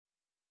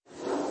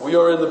We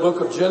are in the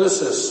book of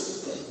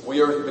Genesis.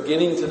 We are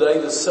beginning today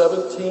the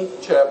 17th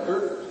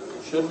chapter.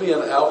 Should be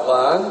an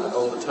outline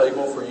on the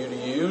table for you to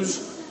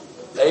use.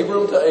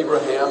 Abram to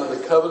Abraham and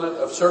the covenant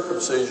of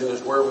circumcision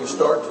is where we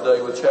start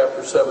today with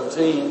chapter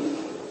 17.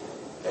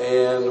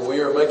 And we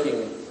are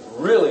making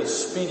really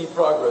speedy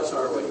progress,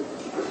 aren't we?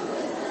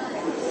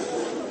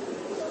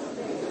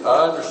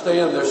 I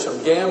understand there's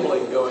some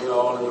gambling going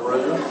on in the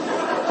room.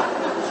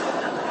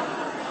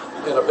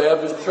 In a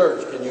Baptist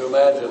church, can you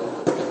imagine?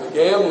 And the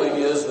gambling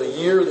is the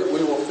year that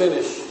we will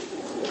finish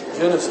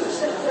Genesis.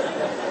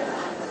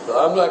 So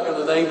I'm not going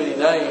to name any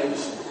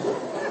names,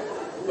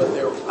 but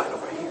they're right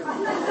over here.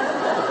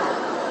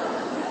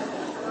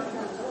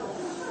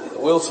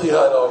 We'll see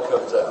how it all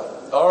comes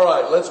out. All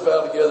right, let's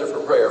bow together for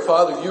prayer.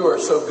 Father, you are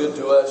so good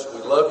to us.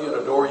 We love you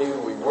and adore you.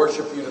 We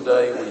worship you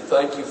today. We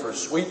thank you for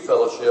sweet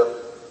fellowship.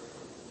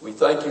 We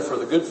thank you for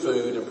the good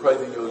food and pray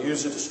that you'll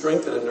use it to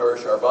strengthen and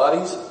nourish our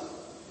bodies.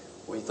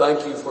 We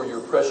thank you for your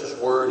precious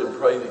word and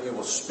pray that you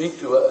will speak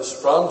to us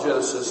from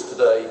Genesis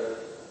today.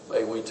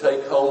 May we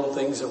take home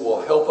things that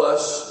will help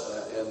us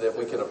and that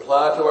we can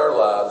apply to our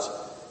lives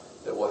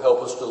that will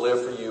help us to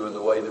live for you in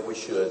the way that we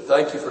should.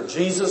 Thank you for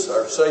Jesus,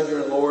 our Savior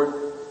and Lord.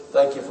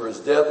 Thank you for his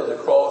death on the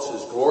cross,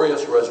 his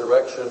glorious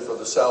resurrection, for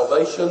the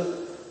salvation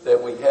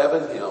that we have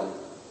in him.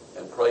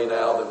 And pray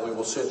now that we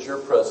will sense your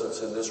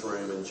presence in this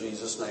room. In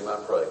Jesus' name I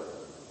pray.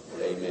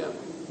 Amen.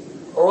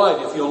 All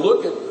right, if you'll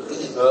look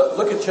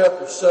at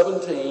chapter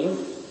 17,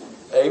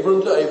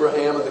 Abram to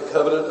Abraham and the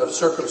covenant of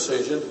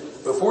circumcision.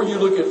 Before you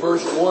look at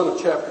verse 1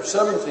 of chapter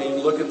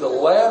 17, look at the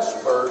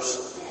last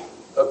verse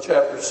of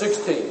chapter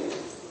 16.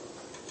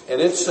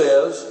 And it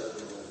says,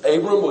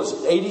 Abram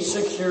was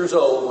 86 years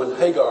old when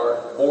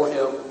Hagar bore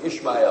him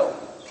Ishmael.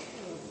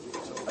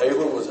 So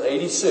Abram was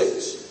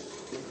 86.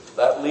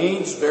 That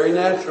leads very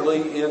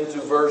naturally into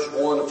verse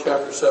 1 of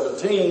chapter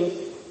 17,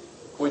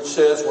 which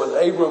says, when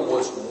Abram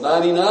was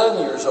 99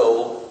 years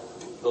old,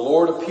 the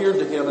Lord appeared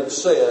to him and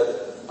said,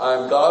 I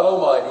am God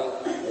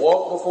Almighty,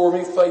 walk before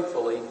me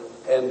faithfully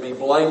and be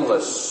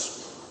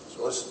blameless.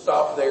 So let's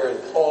stop there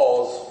and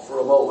pause for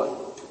a moment.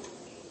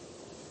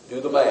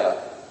 Do the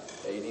math.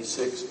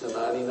 86 to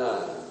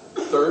 99.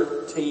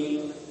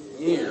 13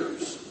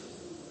 years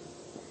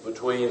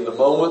between the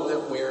moment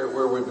that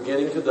we're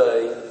beginning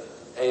today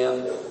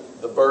and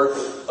the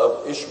birth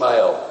of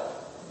Ishmael.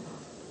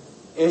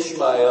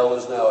 Ishmael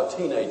is now a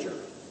teenager.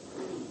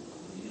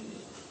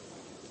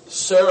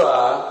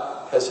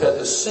 Sarai has had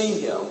to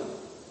see him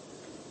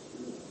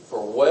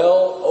for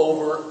well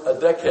over a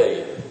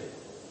decade.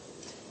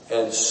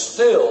 And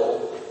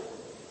still,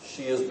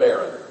 she is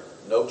barren.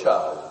 No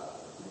child.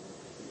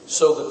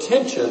 So the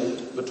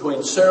tension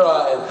between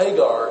Sarai and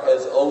Hagar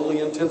has only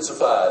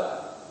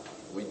intensified.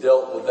 We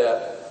dealt with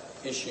that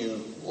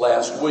issue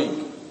last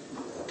week.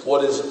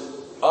 What is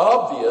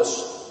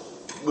obvious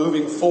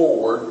moving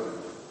forward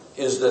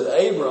is that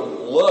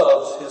Abram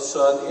loves his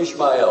son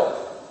Ishmael.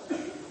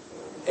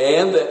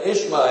 And that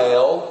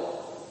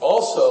Ishmael,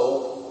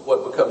 also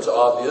what becomes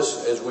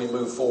obvious as we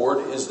move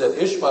forward, is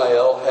that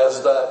Ishmael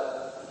has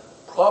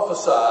that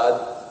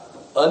prophesied,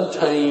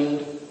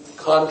 untamed,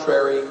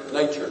 contrary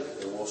nature.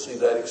 And we'll see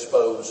that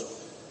exposed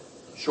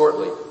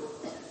shortly.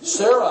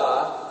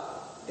 Sarai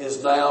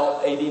is now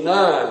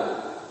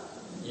 89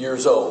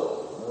 years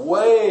old,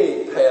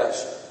 way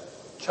past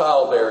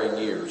childbearing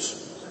years.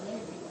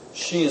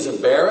 She is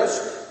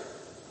embarrassed.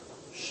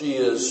 She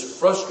is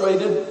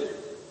frustrated.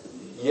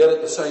 Yet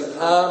at the same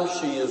time,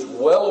 she is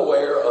well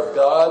aware of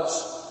God's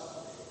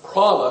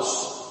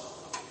promise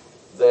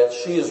that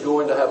she is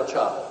going to have a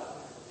child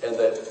and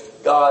that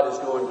God is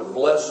going to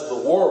bless the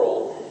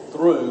world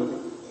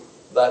through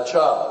that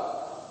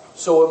child.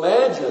 So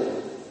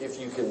imagine, if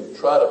you can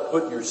try to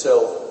put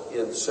yourself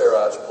in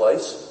Sarai's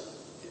place.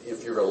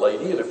 If you're a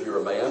lady and if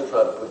you're a man,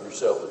 try to put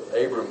yourself in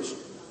Abram's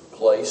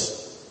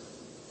place.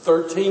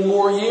 13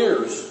 more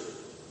years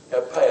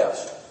have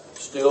passed.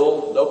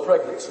 Still no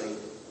pregnancy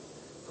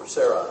for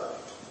Sarai.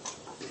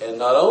 And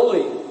not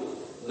only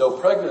no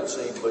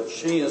pregnancy, but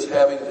she is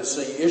having to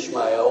see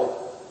Ishmael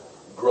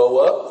grow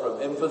up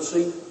from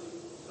infancy,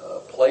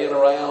 playing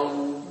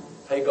around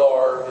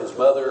Hagar, his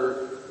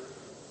mother,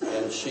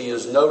 and she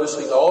is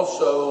noticing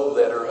also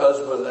that her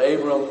husband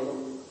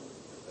Abram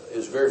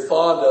is very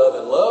fond of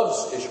and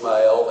loves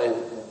Ishmael, and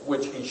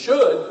which he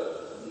should.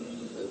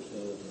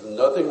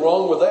 Nothing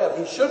wrong with that.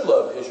 He should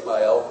love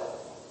Ishmael.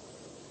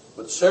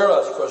 But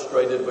Sarah's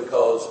frustrated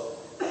because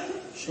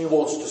she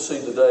wants to see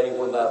the day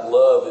when that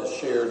love is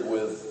shared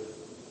with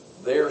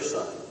their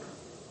son.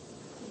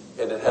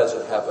 And it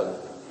hasn't happened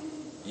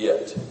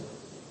yet.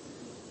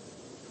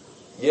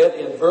 Yet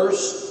in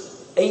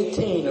verse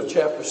 18 of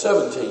chapter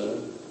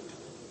 17,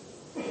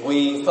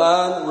 we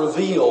find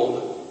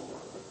revealed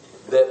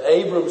that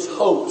Abram's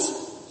hopes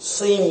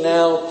seem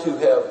now to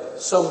have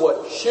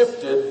somewhat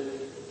shifted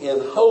in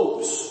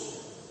hopes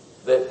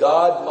that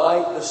God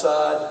might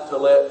decide to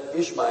let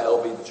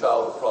Ishmael be the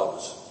child of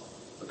promise.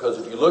 Because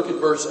if you look at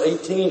verse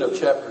 18 of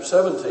chapter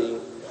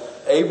 17,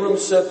 Abram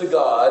said to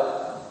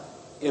God,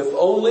 if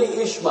only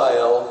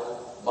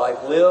Ishmael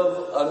might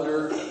live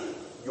under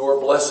your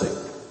blessing.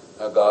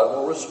 Now God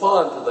will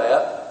respond to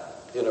that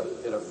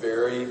in a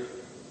very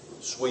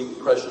sweet,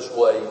 precious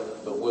way,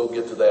 but we'll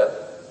get to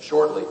that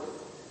shortly.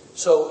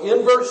 So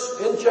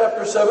in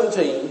chapter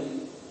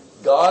 17,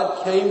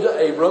 God came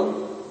to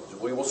Abram, as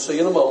we will see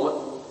in a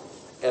moment,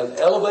 and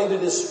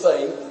elevated his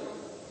faith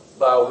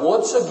by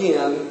once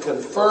again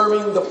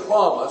confirming the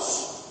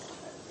promise,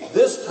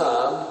 this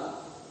time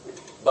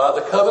by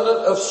the covenant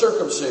of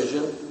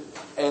circumcision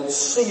and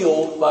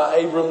sealed by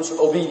Abram's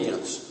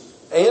obedience.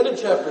 And in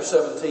chapter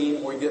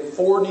 17, we get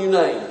 4 new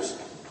names.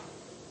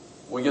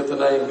 We get the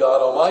name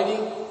God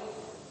Almighty,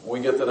 we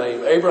get the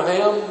name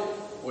Abraham,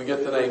 we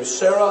get the name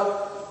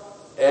Sarah,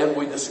 and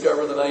we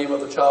discover the name of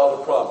the child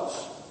of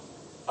promise,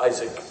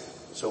 Isaac.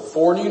 So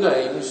 4 new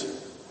names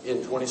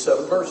in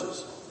 27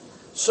 verses.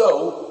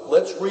 So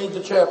let's read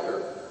the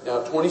chapter.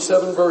 Now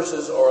 27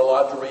 verses are a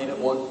lot to read at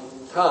one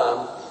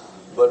time,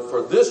 but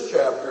for this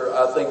chapter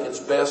I think it's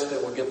best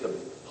that we get the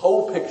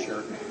whole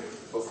picture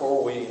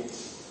before we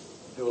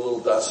do a little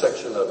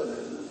dissection of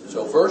it.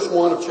 So verse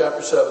 1 of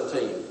chapter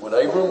 17. When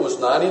Abram was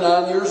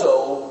 99 years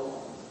old,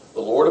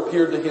 the Lord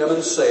appeared to him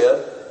and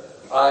said,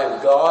 I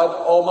am God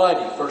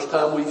Almighty. First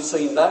time we've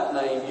seen that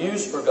name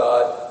used for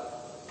God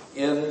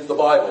in the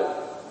Bible.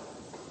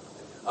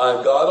 I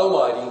am God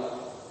Almighty.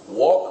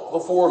 Walk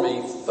before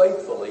me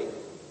faithfully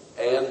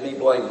and be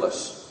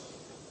blameless.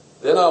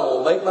 Then I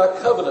will make my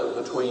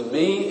covenant between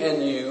me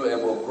and you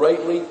and will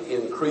greatly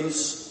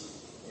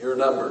increase your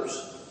numbers.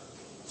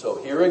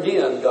 So here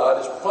again,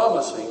 God is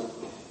promising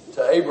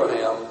to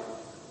Abraham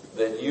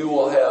that you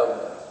will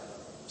have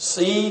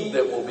seed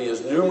that will be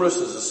as numerous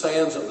as the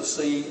sands of the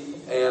sea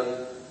and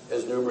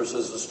as numerous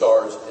as the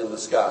stars in the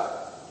sky.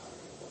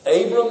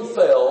 Abram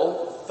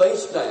fell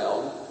face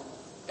down,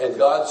 and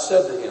God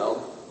said to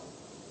him,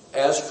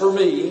 as for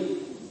me,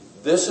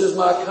 this is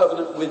my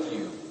covenant with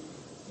you.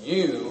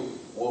 You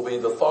will be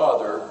the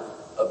father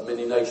of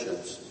many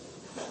nations.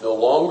 No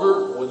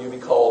longer will you be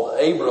called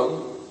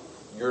Abram.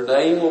 Your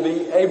name will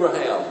be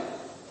Abraham.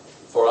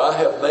 For I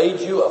have made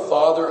you a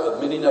father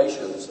of many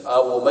nations. I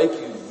will make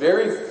you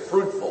very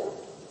fruitful.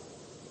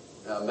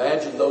 Now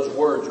imagine those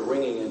words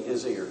ringing in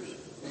his ears.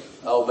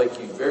 I will make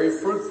you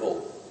very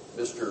fruitful,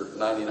 Mr.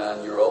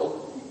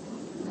 99-year-old.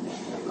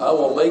 I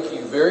will make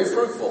you very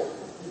fruitful.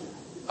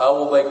 I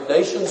will make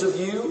nations of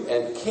you,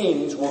 and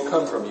kings will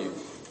come from you.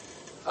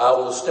 I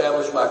will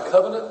establish my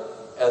covenant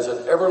as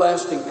an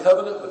everlasting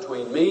covenant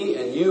between me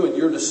and you and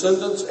your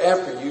descendants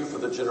after you for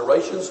the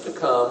generations to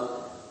come,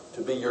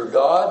 to be your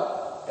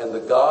God and the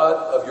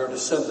God of your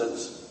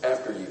descendants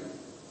after you.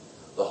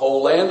 The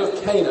whole land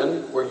of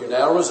Canaan, where you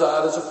now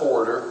reside as a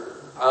foreigner,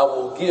 I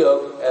will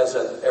give as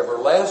an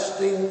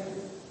everlasting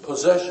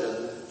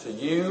possession to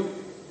you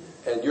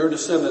and your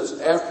descendants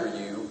after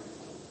you,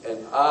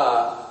 and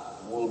I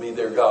will be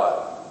their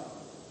God.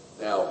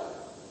 Now,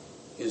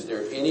 is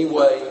there any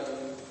way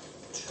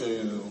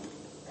to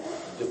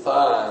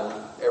define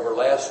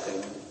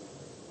everlasting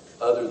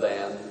other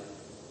than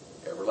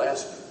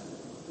everlasting?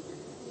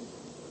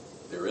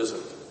 There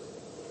isn't.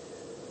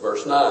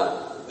 Verse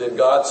 9. Then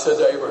God said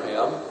to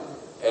Abraham,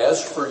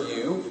 as for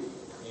you,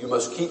 you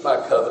must keep my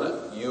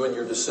covenant, you and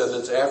your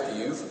descendants after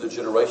you, for the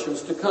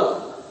generations to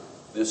come.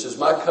 This is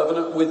my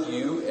covenant with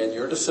you and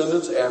your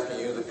descendants after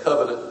you, the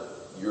covenant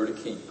you're to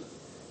keep.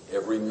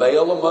 Every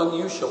male among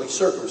you shall be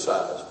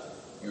circumcised.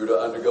 You're to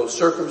undergo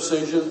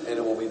circumcision, and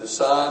it will be the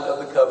sign of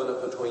the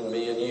covenant between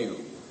me and you.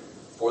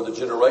 For the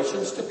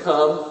generations to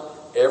come,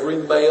 every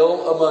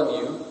male among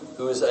you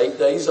who is 8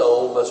 days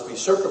old must be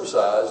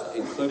circumcised,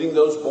 including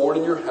those born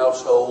in your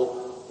household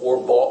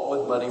or bought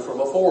with money from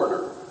a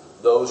foreigner,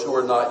 those who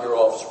are not your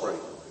offspring.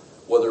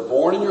 Whether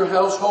born in your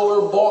household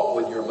or bought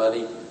with your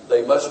money,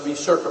 they must be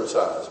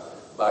circumcised.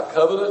 My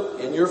covenant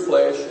in your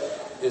flesh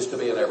is to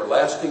be an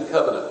everlasting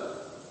covenant.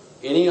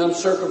 Any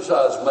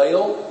uncircumcised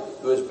male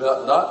who has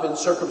not been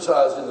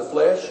circumcised in the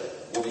flesh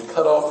will be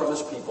cut off from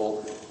his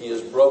people. He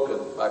has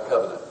broken my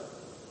covenant.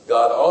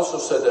 God also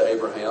said to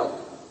Abraham,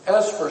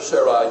 as for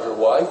Sarai, your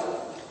wife,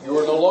 you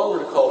are no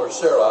longer to call her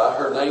Sarai.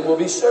 Her name will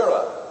be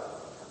Sarah.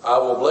 I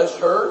will bless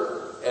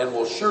her and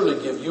will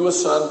surely give you a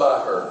son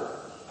by her.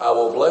 I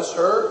will bless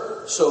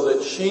her so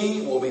that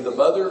she will be the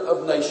mother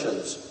of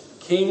nations.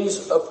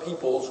 Kings of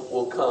peoples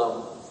will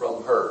come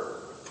from her.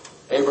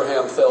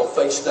 Abraham fell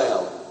face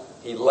down.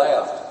 He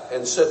laughed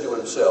and said to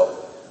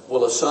himself,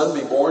 will a son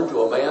be born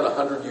to a man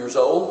 100 years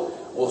old?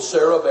 Will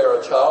Sarah bear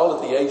a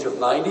child at the age of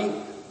 90?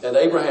 And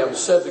Abraham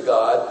said to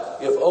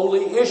God, if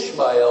only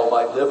Ishmael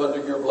might live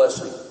under your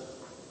blessing.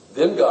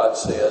 Then God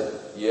said,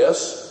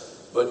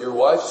 yes, but your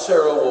wife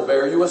Sarah will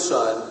bear you a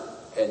son,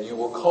 and you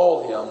will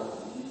call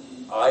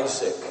him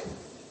Isaac.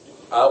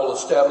 I will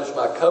establish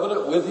my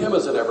covenant with him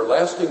as an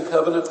everlasting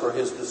covenant for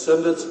his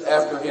descendants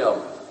after him.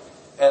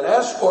 And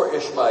as for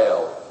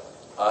Ishmael,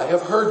 I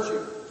have heard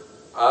you.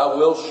 I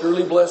will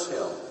surely bless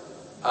him.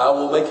 I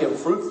will make him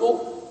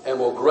fruitful and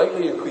will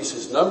greatly increase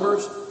his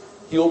numbers.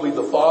 He will be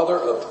the father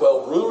of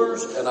 12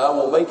 rulers, and I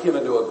will make him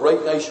into a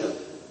great nation.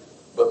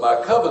 But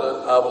my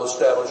covenant I will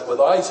establish with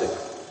Isaac.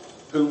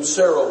 whom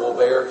Sarah will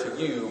bear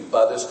to you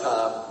by this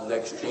time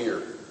next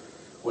year.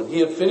 When he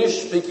had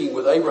finished speaking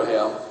with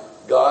Abraham,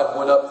 God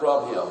went up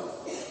from him.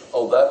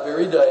 On that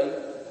very day,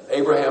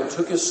 Abraham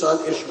took his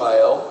son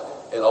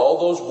Ishmael and all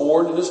those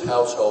born in his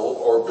household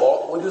or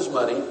bought with his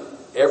money,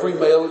 every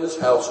male in his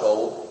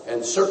household,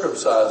 and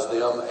circumcised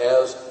them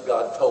as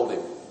God told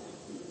him.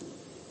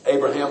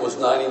 Abraham was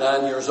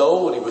 99 years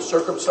old when he was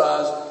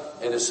circumcised,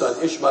 and his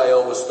son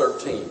Ishmael was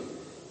 13.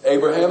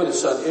 Abraham and his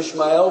son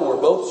Ishmael were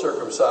both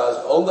circumcised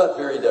on that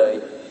very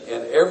day,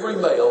 and every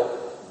male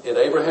in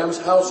Abraham's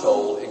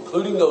household,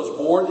 including those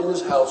born in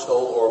his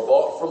household or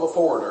bought from a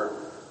foreigner,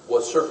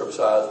 was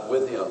circumcised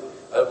with him.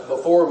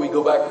 Before we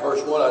go back to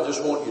verse 1, I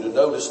just want you to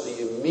notice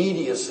the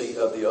immediacy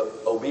of the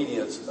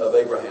obedience of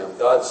Abraham.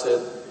 God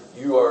said,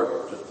 you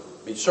are to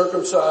be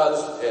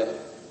circumcised, and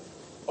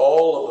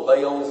all of the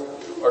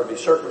males are to be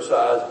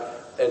circumcised.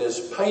 And as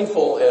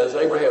painful as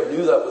Abraham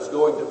knew that was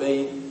going to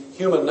be,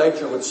 human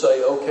nature would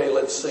say, okay,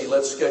 let's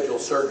schedule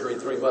surgery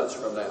 3 months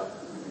from now.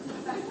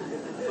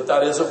 But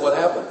that isn't what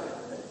happened.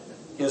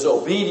 His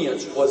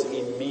obedience was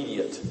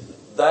immediate.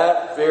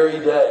 That very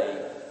day,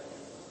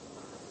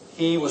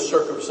 he was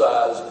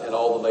circumcised, and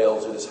all the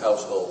males in his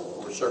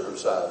household were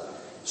circumcised.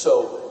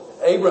 So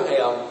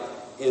Abraham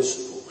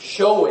is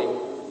showing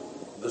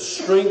the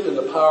strength and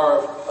the power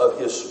of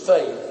his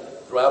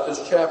faith throughout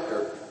this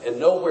chapter, and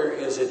nowhere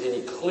is it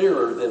any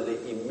clearer than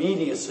the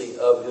immediacy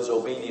of his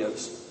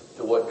obedience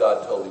to what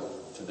God told him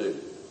to do.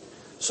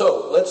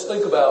 So let's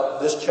think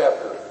about this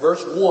chapter.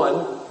 Verse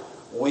 1,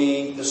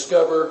 we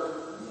discover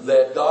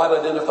that God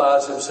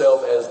identifies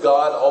himself as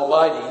God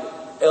Almighty,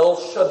 El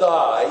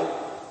Shaddai,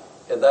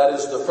 and that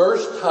is the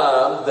first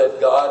time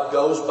that God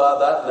goes by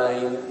that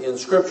name in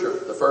Scripture,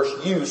 the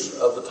first use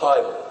of the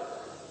title.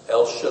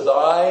 El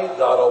Shaddai,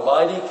 God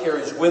Almighty,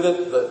 carries with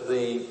it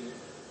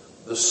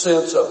the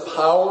sense of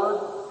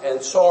power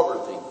and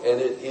sovereignty,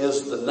 and it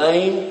is the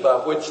name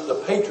by which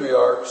the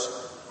patriarchs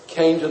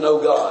came to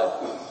know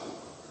God.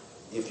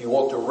 If you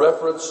want to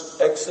reference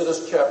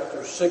Exodus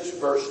chapter 6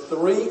 verse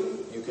 3,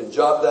 you can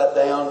jot that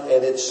down,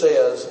 and it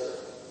says,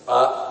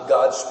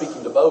 God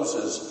speaking to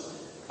Moses,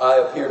 I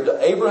appeared to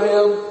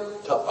Abraham,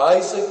 to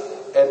Isaac,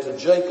 and to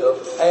Jacob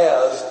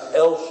as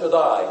El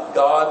Shaddai,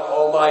 God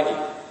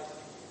Almighty.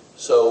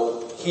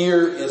 So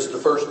here is the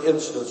first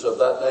instance of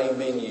that name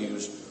being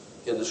used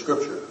in the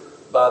Scripture.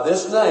 By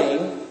this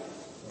name,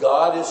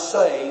 God is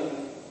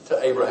saying to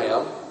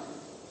Abraham,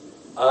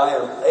 I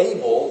am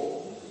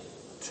able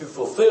to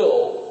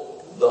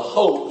fulfill the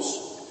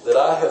hopes that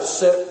I have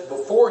set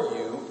before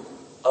you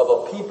of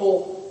a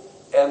people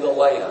and a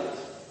land.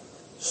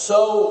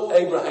 So,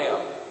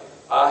 Abraham,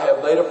 I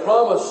have made a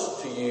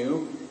promise to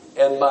you,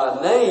 and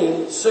my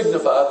name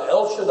signifies,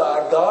 El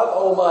Shaddai, God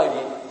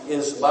Almighty,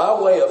 is my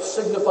way of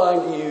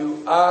signifying to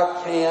you,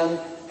 I can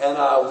and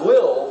I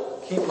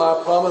will keep my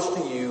promise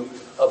to you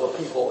of a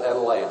people and a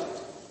land.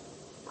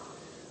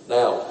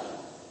 Now,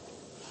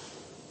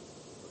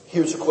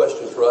 here's a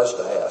question for us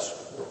to ask.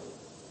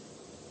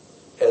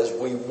 As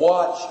we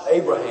watch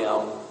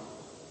Abraham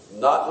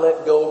not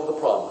let go of the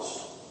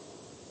promise,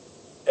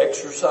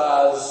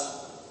 exercise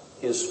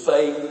his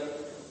faith,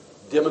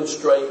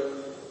 demonstrate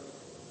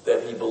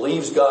that he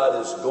believes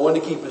God is going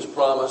to keep his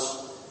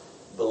promise,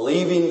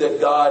 believing that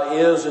God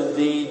is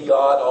indeed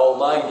God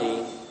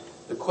Almighty,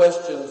 the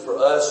question for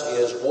us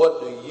is,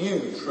 what do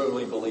you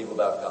truly believe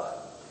about God?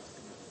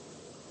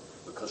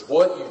 Because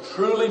what you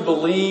truly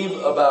believe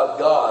about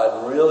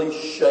God really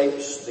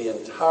shapes the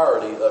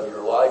entirety of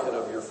your life and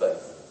of your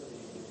faith.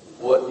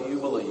 What do you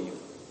believe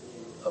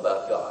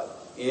about God?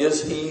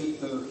 Is he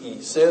who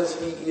he says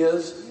he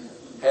is?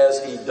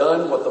 Has he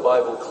done what the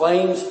Bible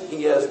claims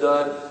he has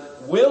done?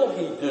 Will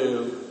he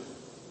do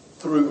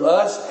through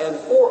us and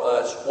for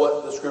us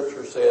what the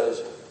Scripture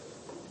says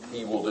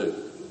he will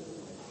do?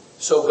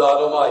 So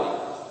God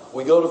Almighty.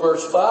 We go to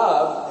verse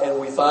 5 and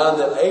we find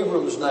that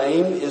Abram's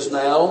name is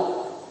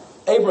now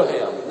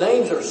Abraham.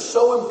 Names are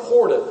so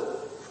important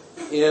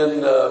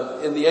in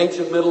the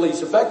ancient Middle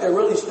East. In fact, they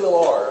really still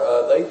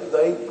are.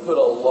 They put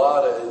a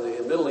lot in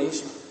the Middle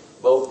East,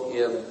 both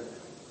in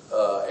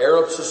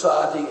Arab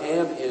society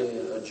and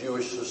in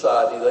Jewish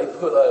society. They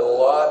put a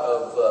lot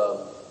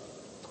of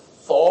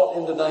thought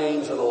into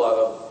names and a lot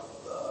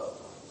of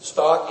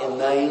stock in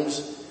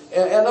names,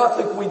 and I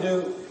think we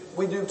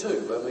do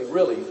too. I mean,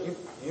 really,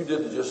 you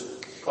didn't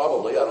just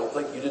probably. I don't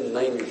think you didn't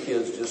name your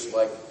kids just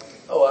like,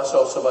 oh, I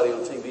saw somebody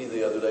on TV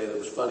the other day that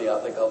was funny. I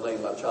think I'll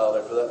name my child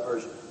after that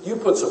person. You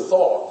put some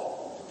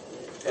thought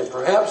and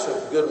perhaps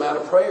a good amount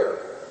of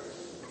prayer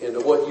into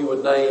what you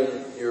would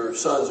name your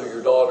sons or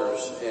your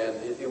daughters,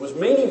 and it was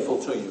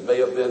meaningful to you. It may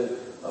have been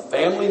a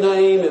family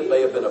name, it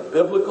may have been a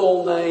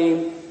biblical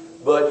name,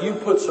 but you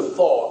put some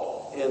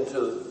thought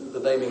into the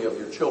naming of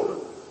your children.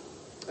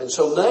 And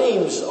so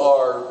names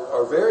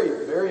are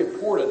very, very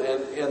important,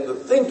 and the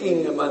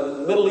thinking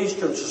among Middle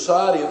Eastern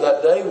society of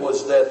that day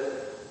was that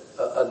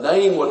a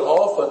name would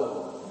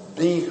often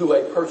be who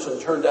a person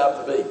turned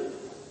out to be.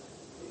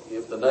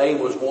 If the name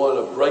was one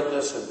of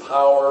greatness and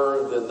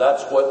power, then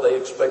that's what they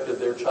expected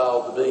their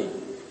child to be.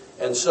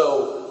 And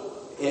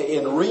so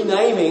In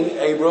renaming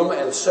Abram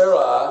and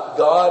Sarai,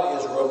 God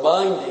is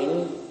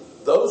reminding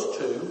those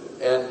two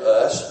and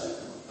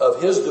us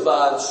of His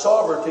divine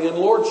sovereignty and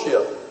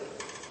lordship,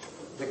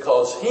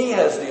 because He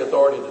has the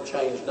authority to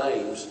change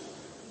names,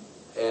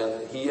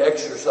 and He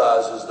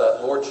exercises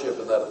that lordship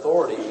and that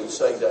authority in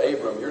saying to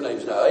Abram, your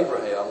name's now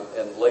Abraham,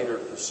 and later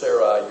to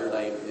Sarai, your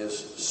name is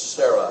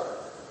Sarah.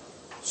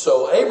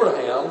 So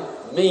Abraham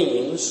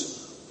means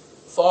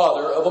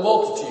father of a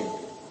multitude.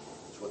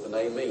 That's what the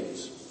name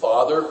means.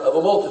 Father of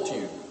a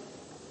multitude.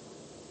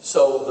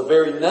 So the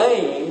very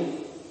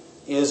name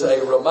is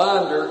a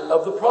reminder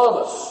of the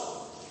promise.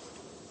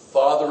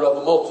 Father of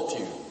a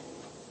multitude.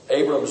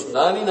 Abram's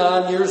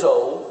 99 years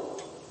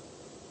old,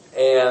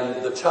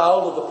 and the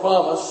child of the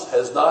promise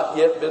has not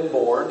yet been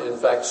born. In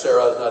fact,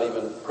 Sarah is not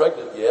even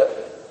pregnant yet.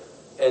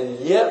 And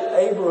yet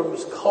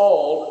Abram's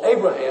called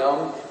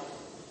Abraham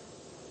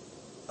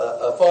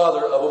a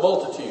father of a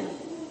multitude.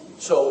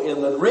 So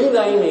in the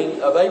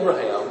renaming of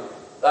Abraham,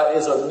 that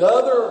is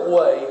another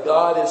way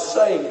God is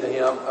saying to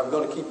him, I'm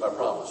going to keep my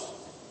promise.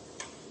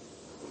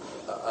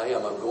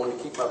 I'm going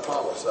to keep my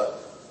promise.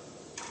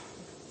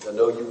 I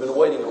know you've been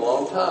waiting a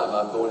long time.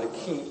 I'm going to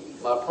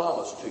keep my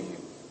promise to you,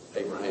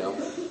 Abraham.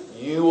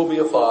 You will be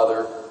a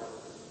father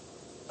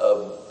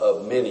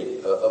of many,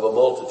 of a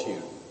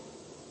multitude.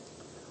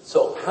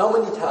 So how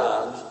many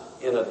times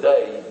in a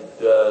day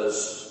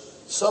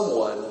does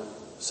someone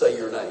say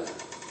your name?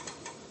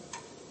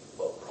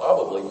 Well,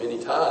 probably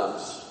many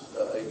times.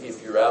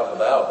 If you're out and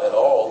about at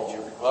all,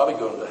 you're probably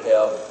going to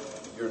have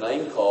your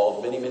name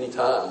called many, many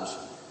times.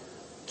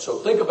 So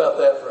think about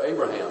that for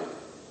Abraham.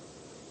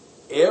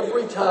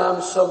 Every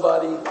time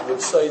somebody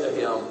would say to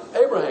him,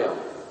 Abraham,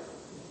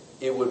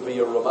 it would be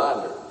a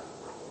reminder.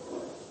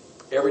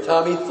 Every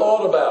time he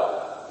thought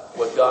about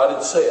what God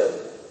had said,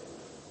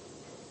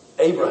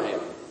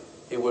 Abraham,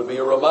 it would be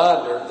a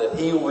reminder that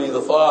he will be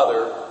the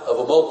father of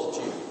a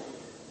multitude.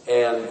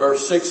 And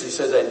verse 6, he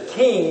says, and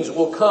kings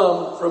will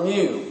come from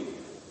you.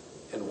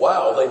 And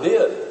wow, they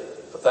did.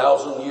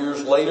 1,000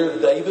 years later,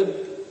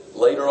 David.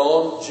 Later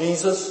on,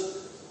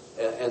 Jesus.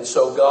 And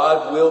so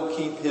God will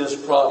keep His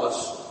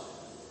promise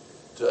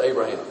to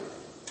Abraham.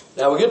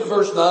 Now we get to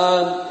verse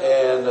 9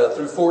 and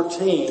through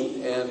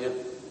 14, and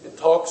it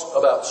talks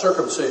about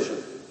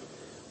circumcision.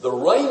 The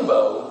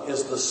rainbow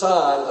is the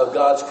sign of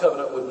God's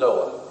covenant with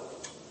Noah.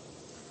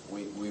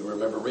 We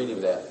remember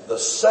reading that. The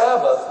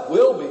Sabbath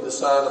will be the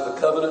sign of the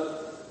covenant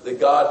that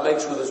God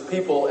makes with His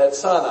people at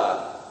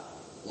Sinai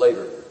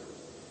later.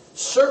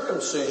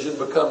 Circumcision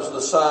becomes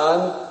the sign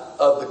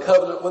of the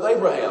covenant with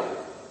Abraham.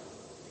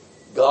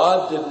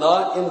 God did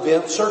not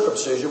invent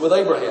circumcision with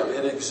Abraham.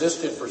 It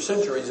existed for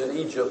centuries in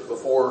Egypt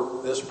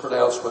before this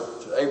pronouncement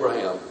to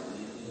Abraham.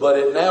 But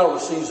it now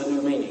receives a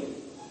new meaning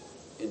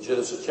in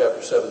Genesis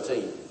chapter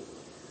 17.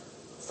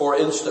 For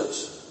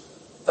instance,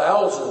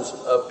 thousands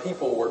of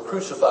people were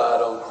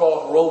crucified on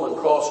Roman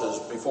crosses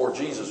before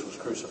Jesus was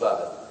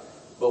crucified.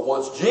 But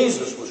once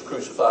Jesus was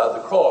crucified,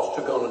 the cross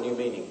took on a new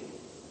meaning.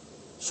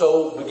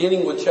 So,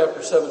 beginning with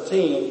chapter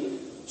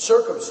 17,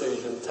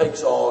 circumcision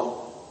takes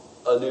on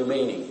a new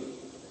meaning.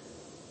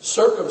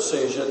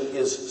 Circumcision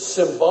is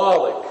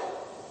symbolic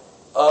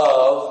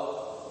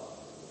of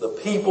the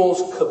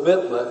people's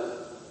commitment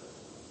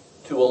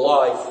to a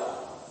life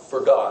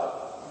for God,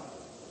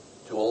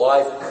 to a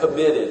life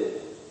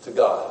committed to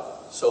God.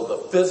 So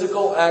the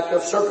physical act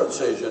of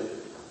circumcision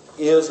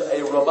is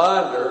a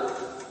reminder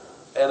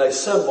and a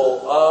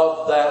symbol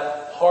of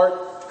that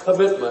heart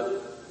commitment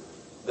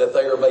that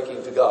they are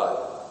making to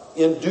God.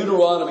 In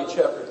Deuteronomy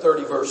chapter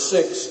 30 verse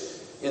 6,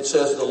 it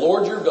says, the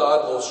Lord your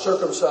God will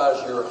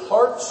circumcise your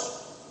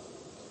hearts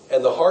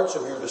and the hearts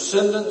of your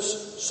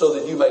descendants so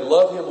that you may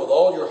love Him with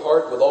all your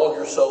heart, with all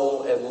your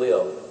soul, and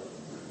live.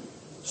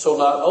 So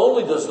not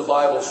only does the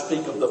Bible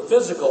speak of the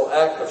physical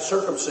act of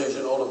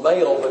circumcision on a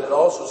male, but it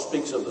also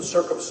speaks of the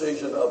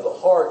circumcision of the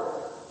heart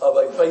of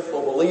a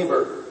faithful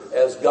believer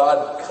as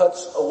God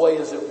cuts away,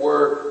 as it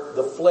were,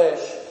 the flesh,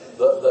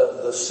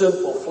 the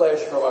sinful flesh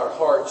from our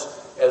hearts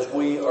as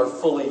we are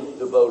fully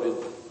devoted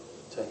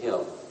to Him.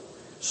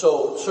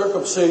 So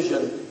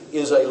circumcision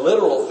is a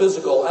literal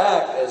physical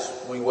act, as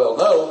we well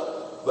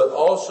know, but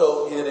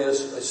also it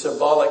is a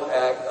symbolic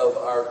act of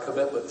our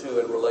commitment to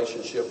and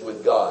relationship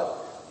with God.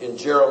 In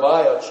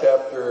Jeremiah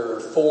chapter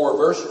 4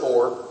 verse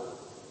 4,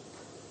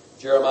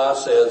 Jeremiah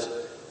says,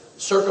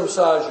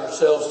 circumcise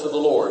yourselves to the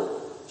Lord.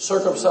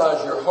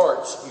 Circumcise your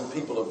hearts, you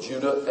people of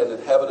Judah and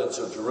inhabitants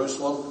of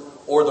Jerusalem,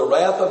 or the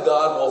wrath of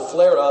God will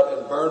flare up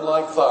and burn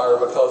like fire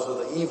because of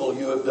the evil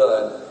you have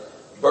done,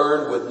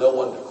 burn with no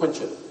one to quench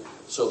it.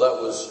 So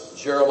that was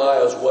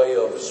Jeremiah's way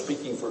of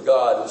speaking for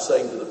God and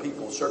saying to the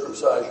people,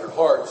 circumcise your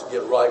hearts,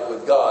 get right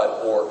with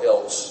God, or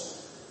else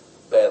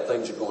bad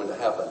things are going to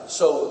happen.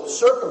 So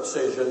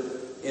circumcision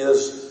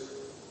is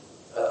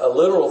a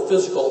literal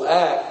physical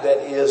act that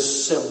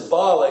is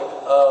symbolic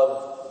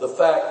of the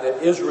fact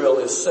that Israel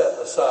is set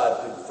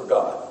aside for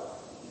God.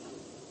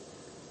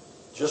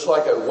 Just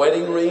like a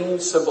wedding ring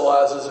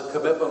symbolizes a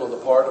commitment on the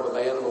part of a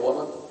man and a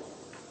woman,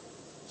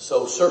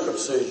 So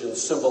circumcision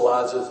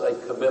symbolizes a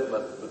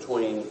commitment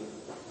between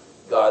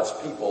God's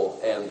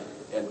people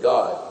and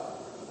God.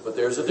 But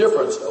there's a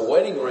difference. A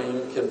wedding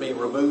ring can be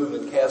removed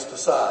and cast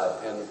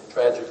aside, and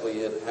tragically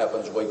it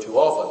happens way too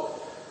often.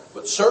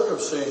 But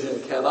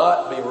circumcision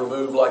cannot be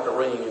removed like a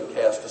ring and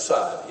cast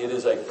aside. It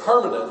is a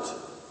permanent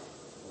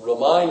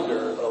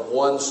reminder of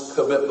one's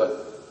commitment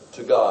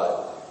to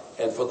God.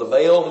 And for the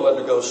male who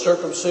undergoes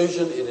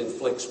circumcision, it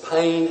inflicts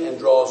pain and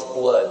draws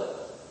blood.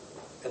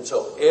 And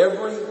so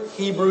every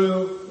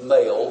Hebrew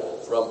male,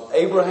 from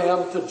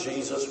Abraham to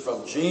Jesus,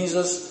 from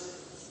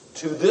Jesus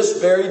to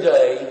this very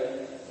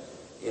day,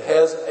 it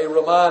has a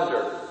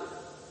reminder.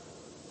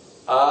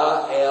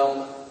 I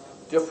am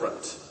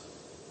different.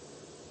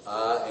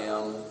 I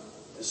am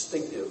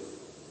distinctive.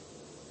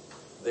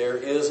 There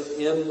is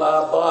in my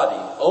body,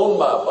 on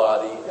my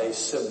body, a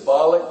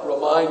symbolic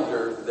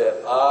reminder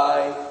that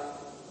I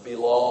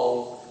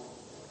belong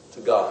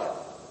to God.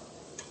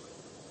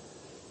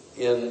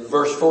 In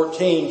verse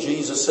 14,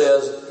 Jesus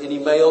says, any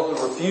male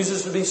who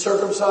refuses to be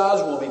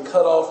circumcised will be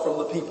cut off from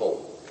the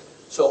people.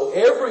 So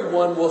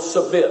everyone will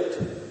submit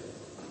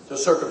to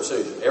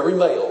circumcision. Every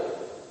male,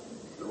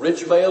 the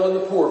rich male and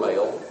the poor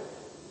male,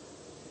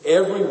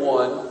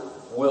 everyone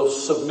will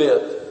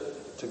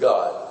submit to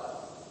God.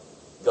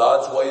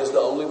 God's way is the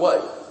only way.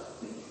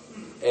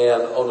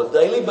 And on a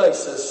daily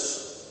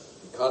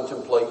basis,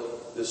 contemplate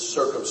this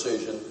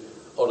circumcision.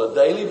 On a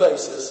daily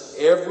basis,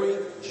 every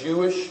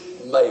Jewish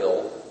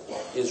male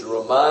is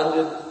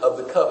reminded of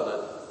the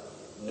covenant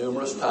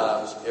numerous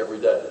times every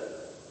day.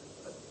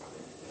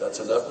 That's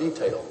enough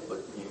detail,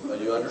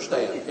 but you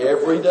understand.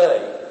 Every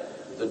day,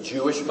 the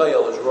Jewish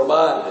male is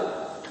reminded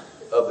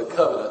of the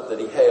covenant that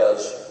he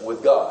has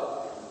with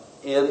God.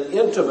 In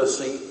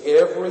intimacy,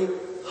 every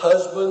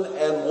husband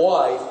and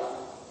wife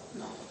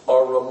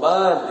are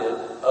reminded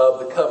of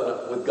the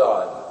covenant with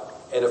God.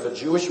 And if a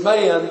Jewish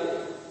man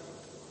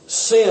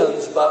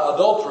sins by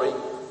adultery,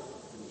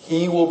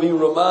 he will be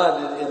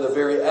reminded in the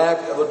very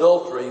act of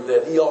adultery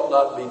that he ought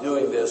not be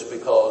doing this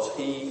because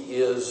he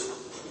is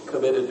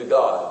committed to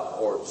God,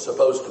 or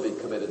supposed to be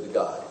committed to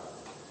God.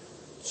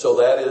 So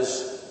that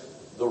is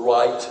the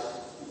rite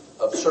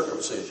of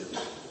circumcision.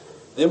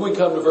 Then we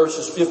come to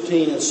verses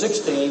 15 and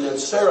 16, and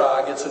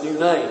Sarai gets a new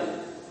name.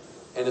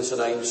 And it's the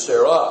name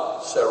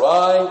Sarai.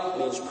 Sarai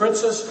means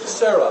princess.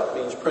 Sarah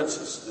means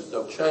princess. There's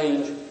no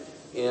change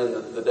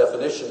in the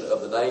definition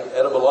of the name.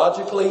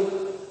 Etymologically,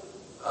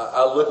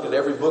 I looked at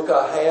every book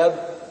I had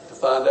to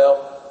find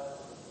out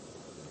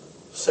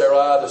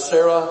Sarai to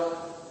Sarah.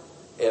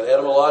 And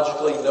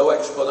etymologically, no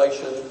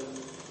explanation,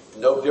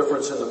 no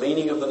difference in the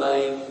meaning of the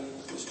name.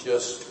 It's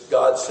just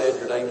God said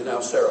your name is now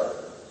Sarah.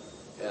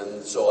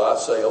 And so I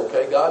say,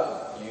 okay,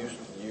 God,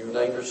 you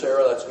named her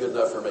Sarah. That's good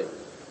enough for me.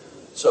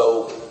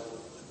 So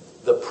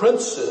the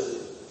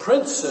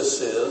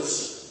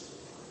princesses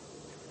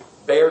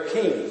bear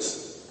kings.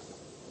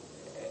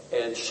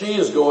 And she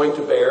is going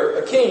to bear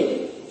a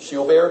king.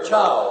 She'll bear a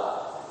child.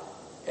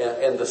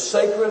 And the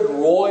sacred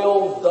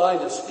royal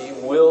dynasty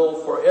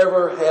will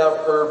forever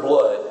have her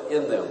blood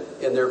in them,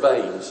 in their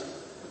veins.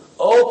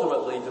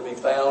 Ultimately to be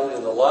found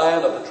in the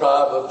Lion of the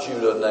tribe of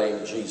Judah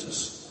named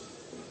Jesus.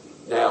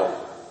 Now,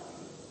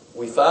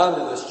 we find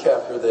in this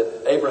chapter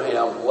that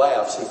Abraham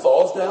laughs. He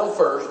falls down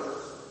first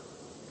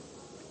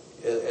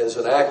as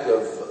an act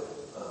of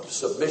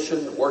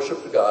submission,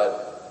 worship to God,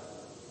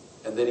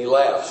 and then he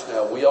laughs.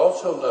 Now, we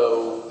also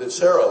know that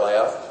Sarah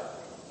laughed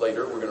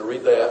later. We're going to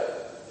read that.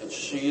 And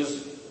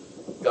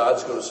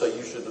God's going to say,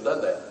 you shouldn't have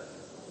done that.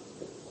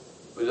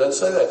 But he doesn't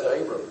say that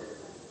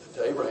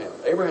to Abraham.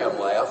 Abraham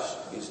laughs.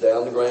 He's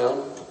down the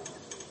ground.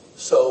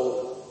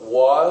 So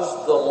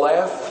was the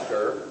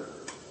laughter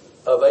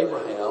of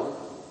Abraham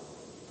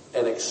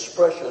an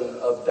expression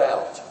of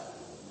doubt?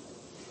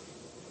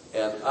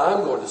 And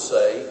I'm going to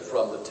say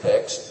from the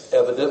text,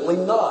 evidently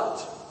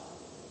not.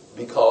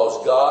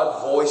 Because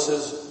God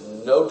voices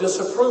no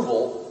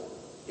disapproval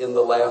in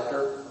the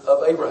laughter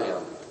of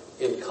Abraham.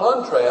 In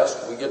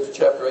contrast, we get to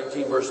chapter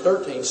 18, verse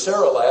 13,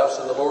 Sarah laughs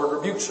and the Lord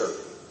rebukes her.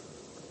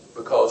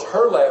 Because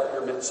her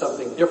laughter meant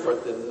something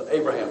different than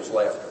Abraham's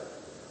laughter.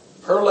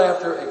 Her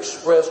laughter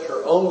expressed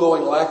her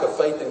ongoing lack of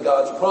faith in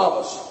God's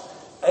promise.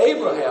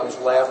 Abraham's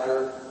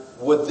laughter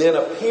would then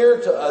appear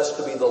to us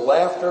to be the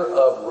laughter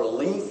of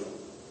relief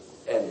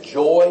and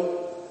joy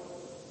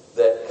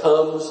that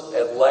comes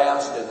at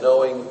last in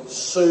knowing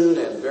soon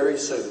and very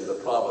soon the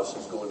promise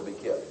is going to be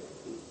kept.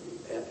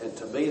 And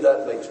to me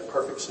that makes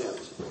perfect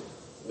sense.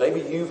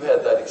 Maybe you've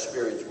had that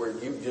experience where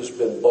you've just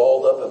been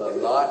balled up in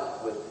a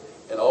knot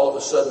and all of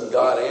a sudden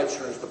God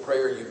answers the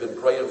prayer you've been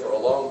praying for a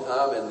long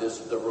time, and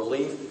the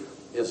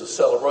relief is a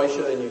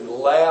celebration, and you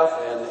laugh,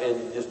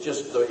 and it's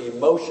just the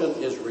emotion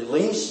is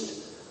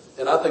released.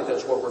 And I think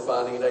that's what we're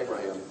finding in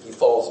Abraham. He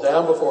falls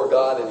down before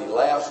God and he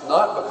laughs,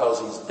 not because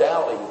he's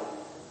doubting,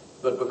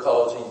 but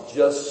because he's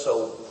just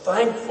so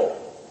thankful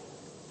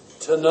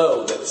to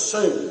know that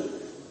soon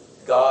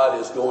God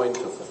is going to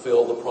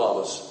fulfill the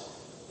promise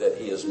that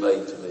he has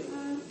made to me.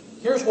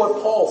 Here's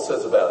what Paul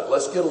says about it.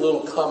 Let's get a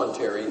little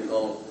commentary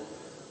on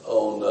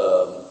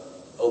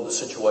on the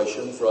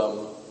situation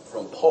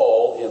from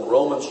Paul in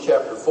Romans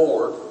chapter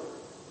 4,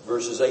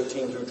 verses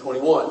 18 through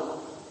 21.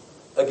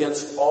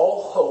 Against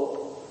all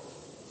hope,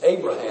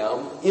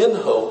 Abraham, in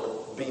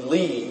hope,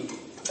 believed,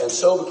 and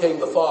so became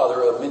the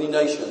father of many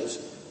nations,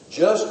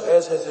 just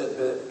as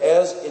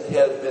it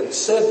had been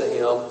said to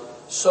him,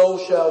 so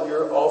shall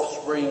your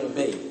offspring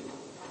be.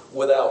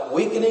 Without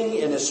weakening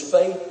in his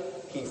faith,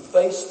 he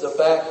faced the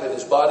fact that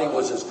his body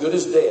was as good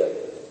as dead,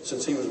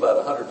 since he was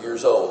about 100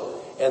 years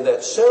old, and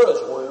that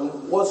Sarah's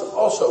womb was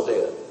also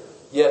dead.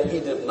 Yet he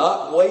did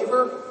not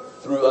waver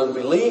through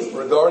unbelief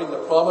regarding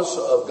the promise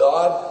of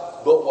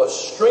God, but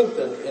was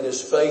strengthened in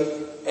his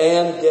faith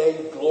and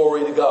gave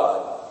glory to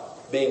God,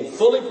 being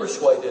fully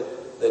persuaded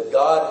that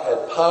God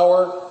had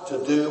power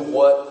to do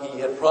what he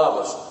had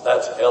promised.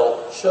 That's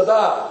El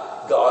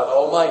Shaddai, God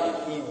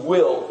Almighty. He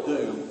will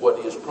do what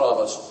he has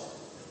promised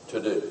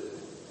to do.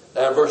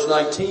 Now in verse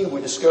 19,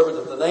 we discover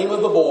that the name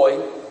of the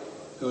boy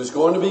who is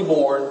going to be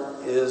born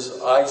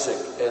is Isaac.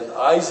 And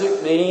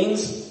Isaac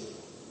means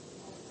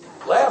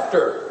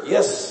laughter.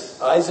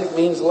 Yes, Isaac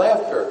means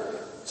laughter.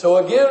 So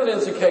again, an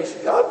indication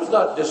God was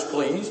not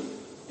displeased.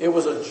 It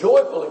was a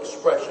joyful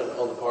expression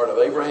on the part of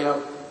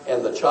Abraham,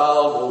 and the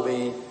child will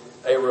be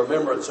a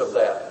remembrance of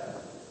that.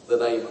 The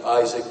name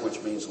Isaac,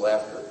 which means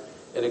laughter.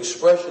 An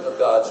expression of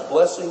God's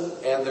blessing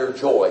and their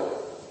joy.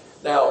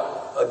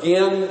 Now,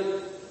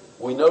 again,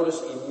 we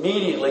notice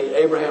immediately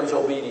Abraham's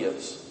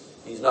obedience.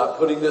 He's not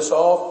putting this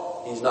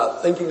off. He's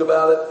not thinking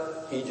about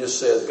it. He just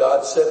says,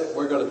 God said it.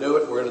 We're going to do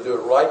it. We're going to do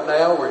it right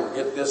now. We're going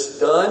to get this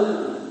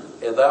done.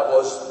 And that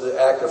was the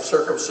act of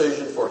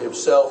circumcision for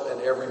himself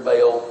and every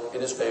male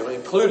in his family,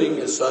 including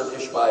his son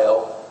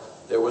Ishmael.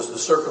 There was the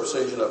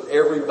circumcision of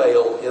every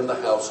male in the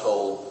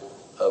household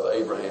of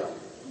Abraham.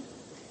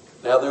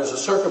 Now there's a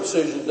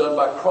circumcision done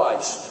by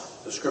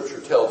Christ, the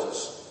scripture tells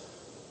us.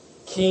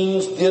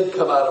 Kings did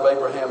come out of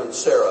Abraham and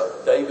Sarah,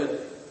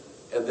 David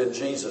and then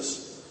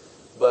Jesus.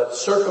 But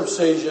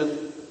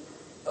circumcision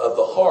of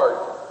the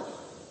heart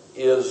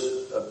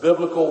is a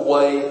biblical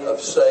way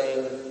of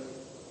saying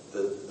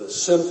the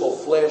sinful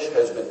flesh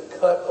has been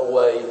cut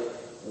away.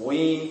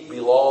 We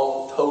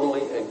belong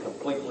totally and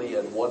completely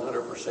and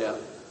 100%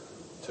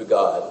 to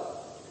God.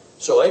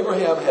 So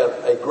Abraham had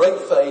a great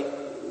faith,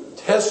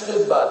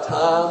 tested by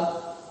time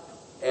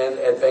and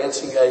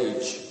advancing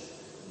age.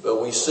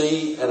 But we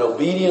see an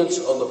obedience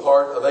on the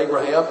part of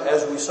Abraham,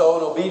 as we saw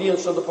an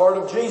obedience on the part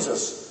of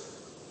Jesus,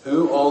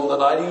 who on the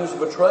night he was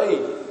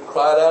betrayed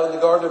cried out in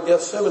the Garden of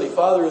Gethsemane,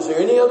 Father, is there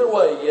any other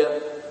way?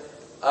 Yet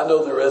I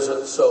know there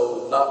isn't,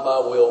 so not my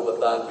will but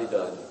thine be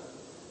done.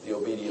 The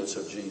obedience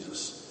of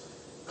Jesus.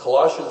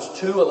 Colossians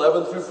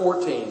 2:11 through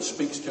 14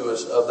 speaks to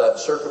us of that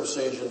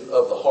circumcision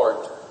of the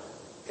heart.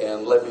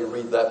 And let me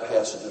read that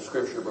passage of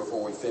scripture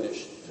before we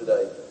finish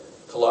today.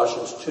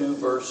 Colossians 2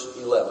 verse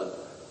 11.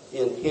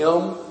 In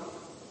him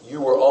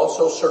you were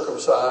also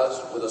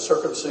circumcised with a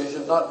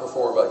circumcision not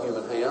performed by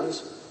human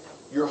hands.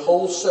 Your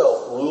whole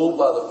self, ruled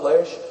by the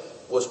flesh,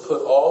 was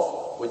put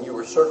off when you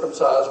were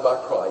circumcised by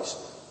Christ,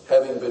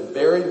 having been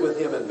buried with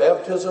him in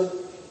baptism,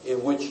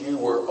 in which you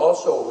were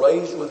also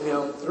raised with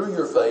him through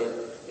your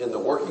faith in the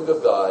working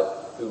of God,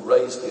 who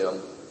raised him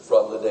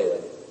from the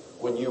dead.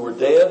 When you were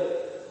dead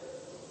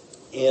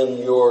in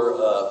your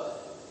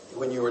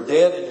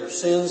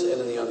sins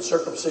and in the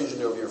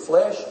uncircumcision of your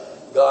flesh,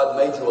 God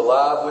made you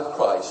alive with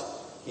Christ.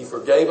 He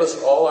forgave us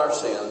all our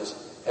sins,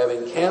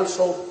 having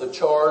canceled the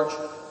charge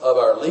of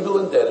our legal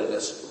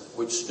indebtedness,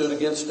 which stood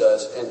against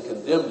us and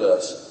condemned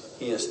us.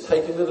 He has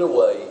taken it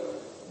away,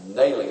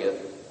 nailing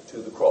it to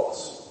the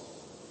cross.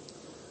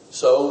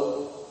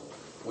 So,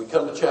 we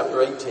come to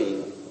chapter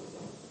 18,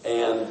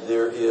 and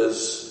there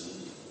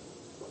is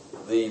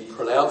the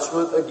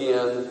pronouncement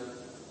again.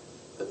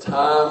 The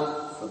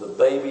time for the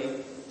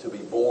baby to be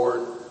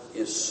born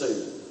is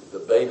soon. The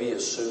baby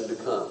is soon to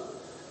come.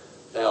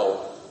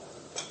 Now,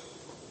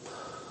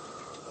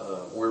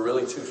 we're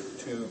really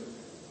too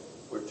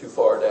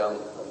far down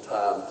on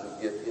time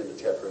to get into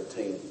chapter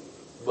 18.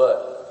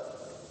 But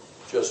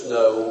just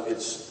know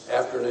it's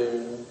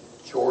afternoon,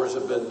 chores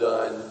have been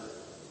done,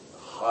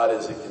 hot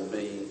as it can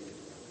be.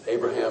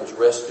 Abraham's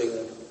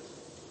resting,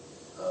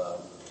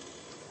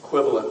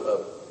 equivalent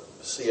of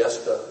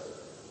siesta.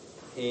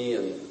 He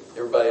and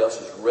everybody else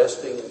is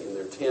resting in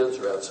their tents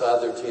or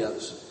outside their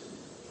tents.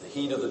 The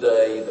heat of the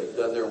day, they've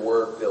done their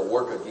work. They'll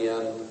work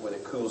again when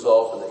it cools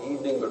off in the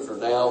evening, but for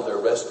now they're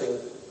resting.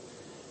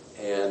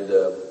 And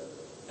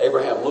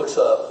Abraham looks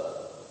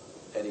up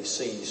and he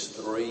sees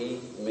 3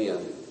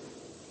 men.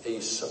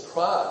 He's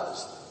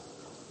surprised.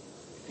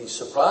 He's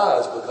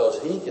surprised because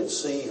he can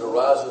see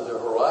horizon to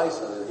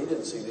horizon, and he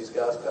didn't see these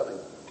guys coming.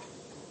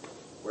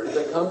 Where did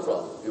they come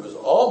from? It was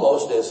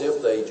almost as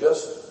if they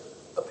just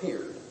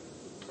appeared.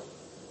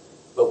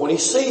 But when he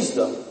sees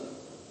them,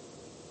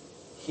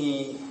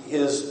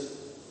 his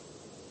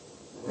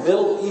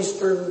Middle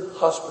Eastern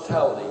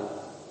hospitality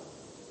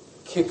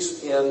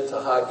kicks into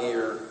high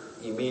gear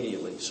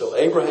immediately. So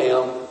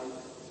Abraham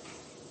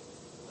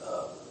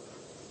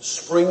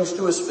springs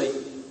to his feet,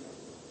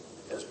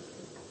 as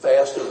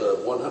fast as a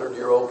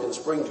 100-year-old can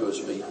spring to his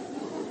feet.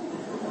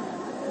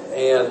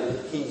 And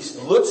he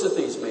looks at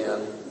these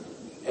men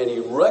and he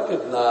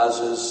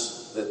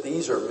recognizes that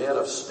these are men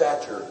of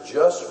stature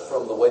just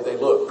from the way they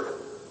look.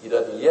 He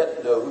doesn't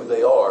yet know who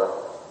they are,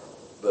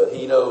 but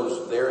he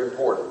knows they're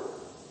important.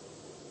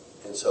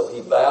 And so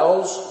he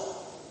bows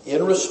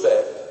in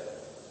respect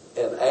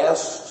and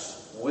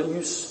asks, will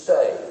you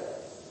stay?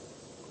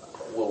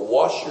 We'll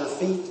wash your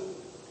feet.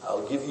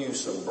 I'll give you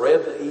some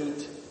bread to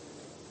eat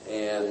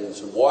and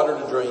some water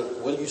to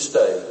drink. Will you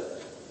stay?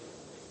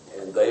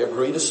 And they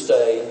agree to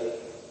stay.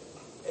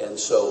 And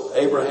so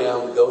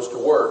Abraham goes to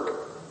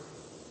work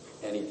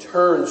and he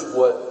turns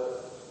what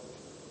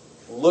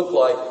looked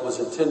like was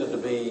intended to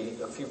be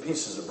a few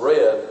pieces of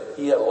bread.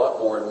 He had a lot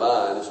more in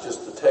mind. It's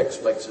just the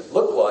text makes it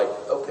look like,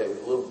 okay,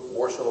 a little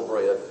morsel of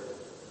bread.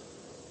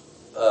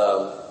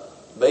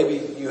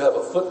 Maybe you have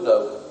a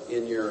footnote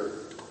in your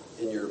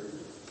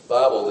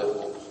Bible that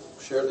will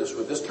share this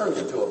with. This turns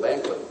into a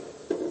banquet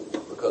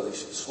because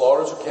he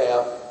slaughters a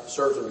calf,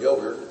 serves him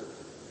yogurt,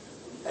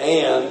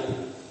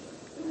 and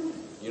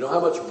you know how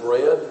much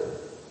bread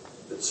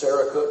that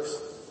Sarah cooks?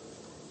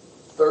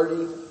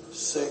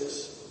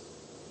 36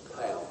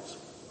 pounds.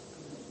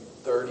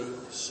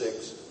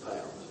 36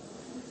 pounds.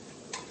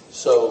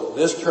 So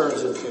this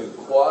turns into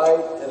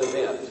quite an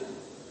event,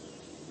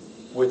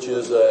 which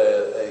is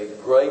a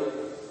great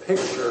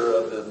picture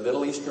of the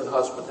Middle Eastern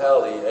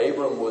hospitality.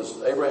 Abraham was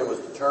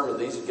determined,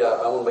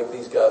 I want to make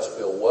these guys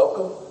feel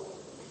welcome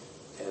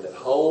and at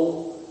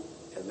home,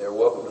 and they're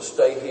welcome to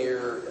stay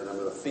here, and I'm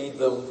going to feed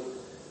them.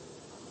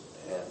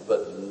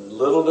 But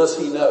little does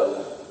he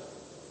know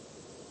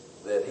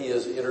that he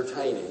is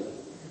entertaining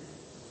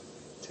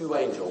two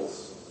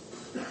angels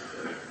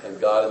and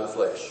God in the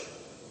flesh.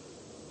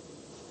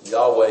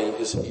 Yahweh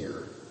is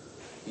here.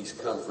 He's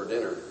come for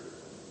dinner.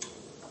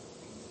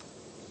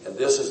 And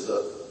this is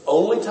the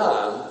only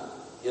time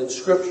in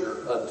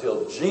Scripture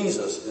until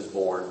Jesus is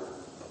born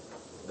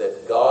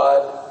that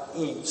God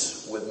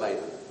eats with man.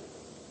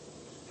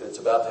 And it's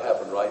about to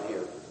happen right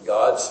here.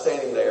 God's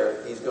standing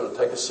there. He's going to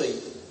take a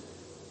seat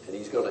and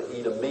he's going to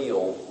eat a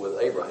meal with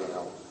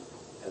Abraham.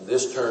 And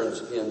this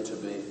turns into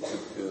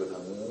an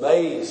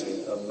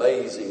amazing,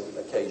 amazing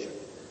occasion.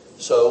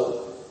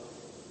 So,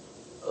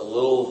 a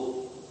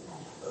little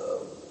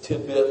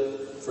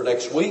tidbit for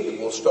next week.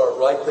 We'll start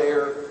right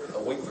there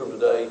a week from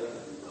today.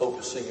 Hope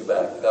to see you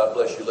back. God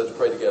bless you. Let's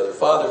pray together.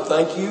 Father,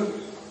 thank you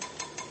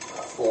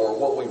for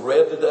what we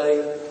read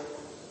today.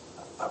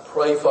 I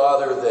pray,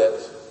 Father,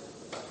 that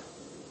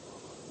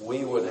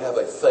we would have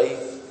a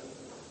faith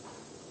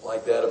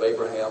like that of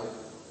Abraham.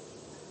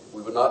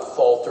 We would not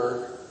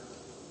falter.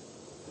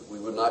 We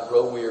would not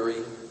grow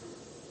weary.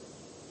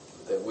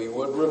 That we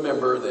would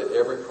remember that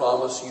every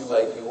promise you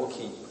make, you will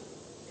keep.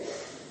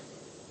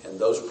 And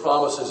those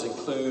promises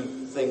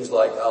include things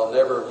like, I'll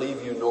never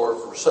leave you nor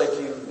forsake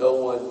you. No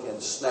one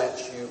can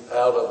snatch you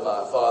out of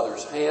my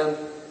Father's hand.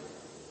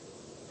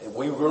 And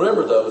we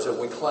remember those and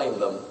we claim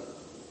them.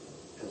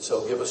 And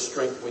so give us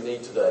strength we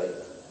need today.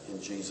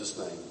 In Jesus'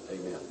 name,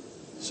 amen.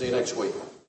 See you next week.